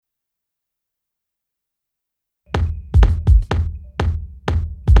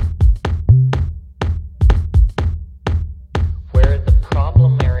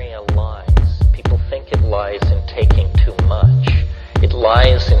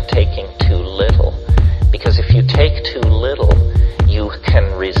in taking too little. Because if you take too little, you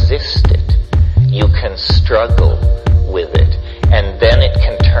can resist it. You can struggle with it. And then it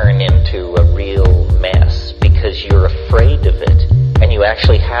can turn into a real mess because you're afraid of it. And you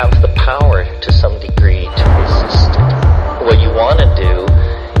actually have the power to some degree to resist it. What you want to do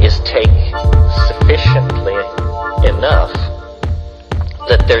is take sufficiently enough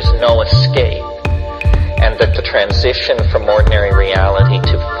that there's no escape, and that the transition from ordinary reality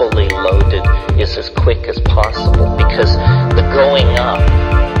to fully loaded is as quick as possible, because the going up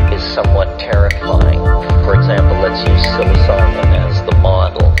is somewhat terrifying. For example, let's use psilocybin as the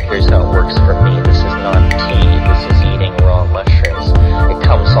model. Here's how it works for me. This is not tea. This is eating raw mushrooms. It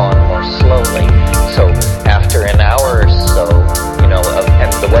comes on more slowly. So after an hour or so,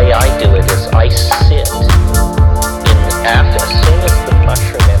 and the way I do it is I sit as soon as the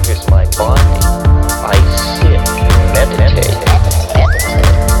mushroom enters my body, I sit and meditate.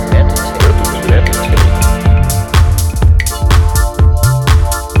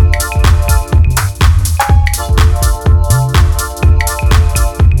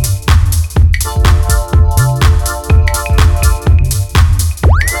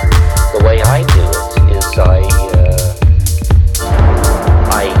 The way I do it is I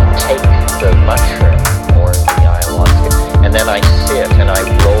take the mushroom or the ayahuasca, and then I sit and I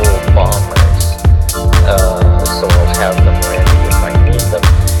roll bombers, so I'll have them ready if I need them,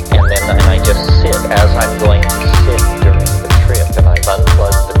 and I just sit as I'm going to sit during the trip, and I've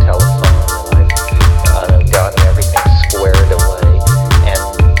unplugged the telephone, and I've gotten everything squared away, and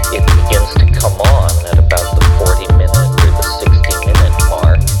it begins to come on at about the 40-minute or the 60-minute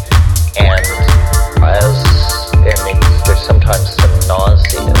mark, and there's sometimes some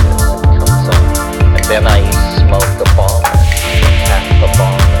nausea that comes on, and then I smoke a bomber, tap the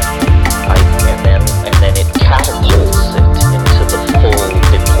bomber, and then it catapults it into the full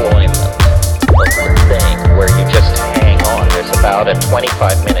deployment of the thing, where you just hang on. There's about a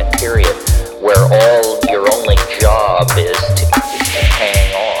 25-minute period where your only job is to hang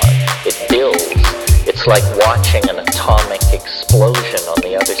on. It builds. It's like watching an atomic explosion on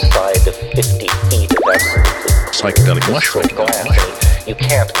the other side of 50 feet of absolutely psychedelic mushroom. You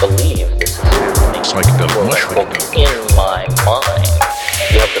can't believe this is happening. Psychedelic mushroom. In my mind,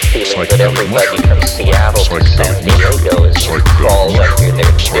 you have the feeling that everybody from Seattle to San Diego is crawled under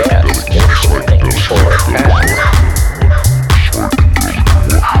their desk and waiting for a pass.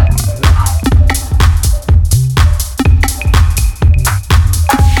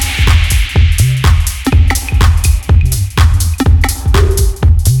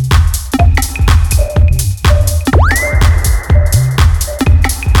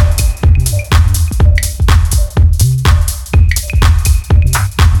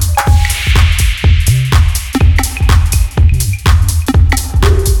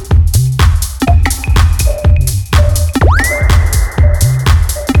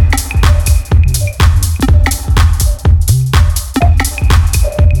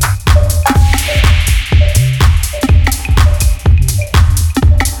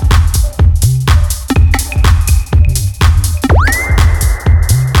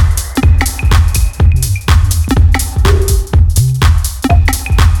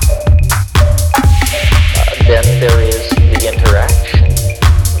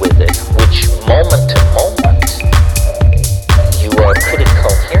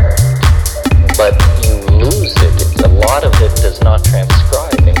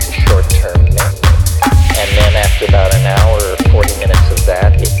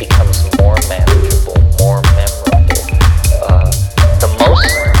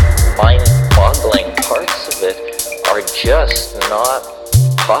 Just not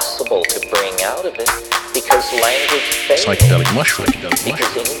possible to bring out of it because language fails. Psychedelic mushroom.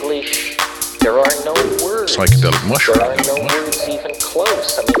 Because English, there are no words. Psychedelic mushroom. There are no words even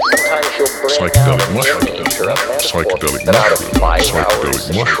close. I mean, sometimes you'll bring out an image or a metaphor, but out of 5 hours,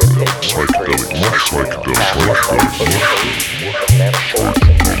 psychedelic mushroom.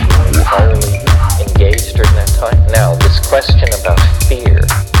 Entirely engaged during that time. Now, this question about